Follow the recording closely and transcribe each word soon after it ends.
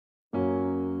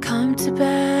Come to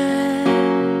bed.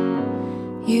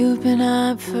 You've been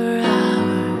up for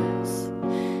hours.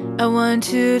 I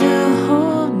want you to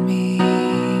hold me.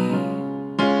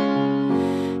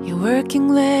 You're working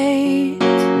late,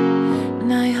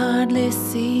 and I hardly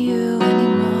see you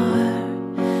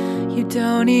anymore. You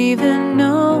don't even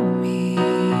know me.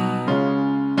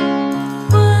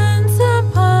 Once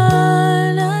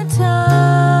upon a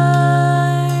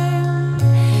time,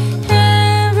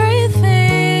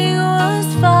 everything was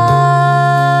fine.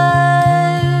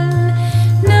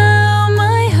 Now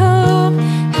my hope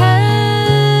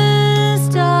has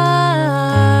died,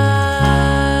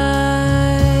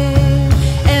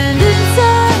 and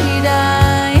inside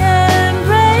I am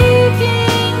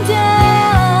breaking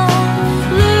down,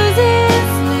 losing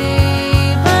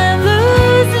sleep, I'm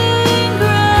losing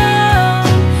ground.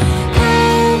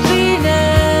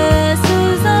 Happiness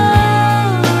is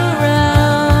all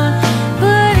around,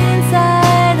 but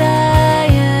inside I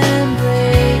am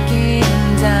breaking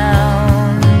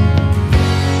down.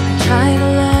 I try to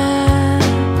laugh,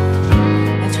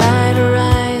 I try to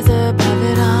rise above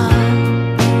it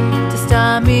all, to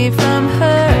stop me from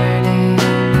hurting.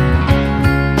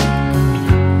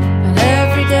 But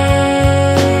every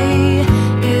day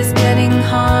is getting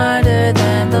harder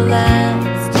than the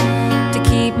last, to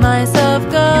keep myself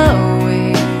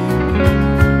going.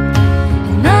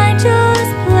 And I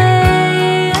just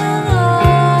play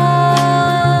along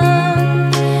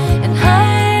and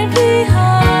hide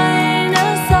behind a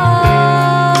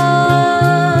song,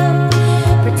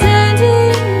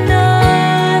 pretending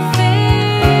nothing's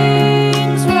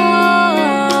wrong.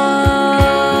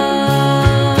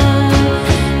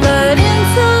 But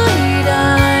inside I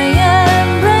am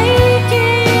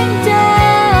breaking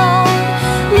down,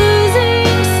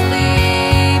 losing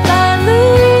sleep, I'm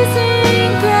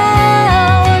losing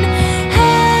ground.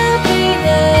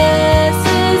 Happiness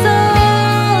is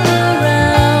all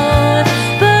around,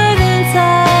 but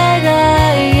inside I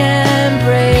am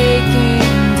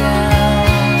breaking down.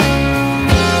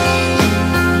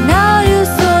 Now you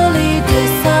slowly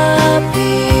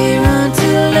disappear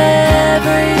until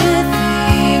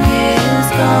everything is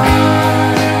gone.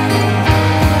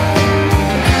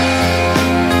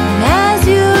 And as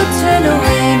you turn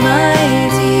away, my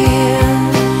dear,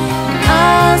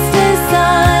 I'll stay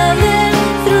silent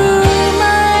through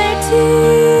my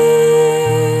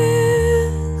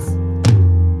tears.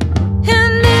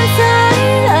 And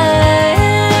inside I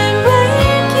am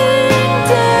breaking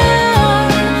down,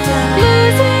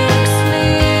 losing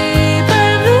sleep,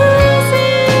 I'm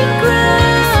losing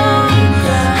ground.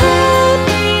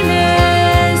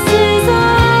 Happiness is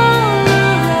all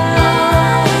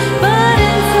around, but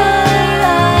inside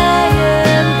I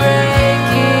am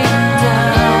breaking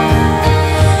down.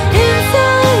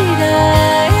 Inside I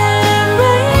am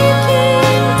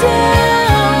breaking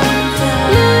down,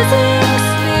 losing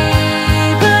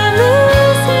sleep, I'm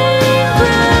losing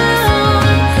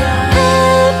ground.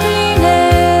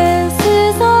 Happiness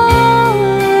is all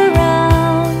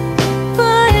around,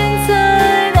 but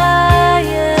inside I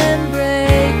am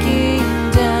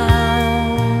breaking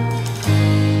down.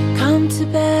 Come to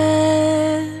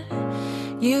bed.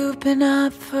 You've been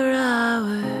up for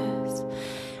hours.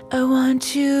 I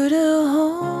want you to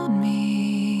hold me.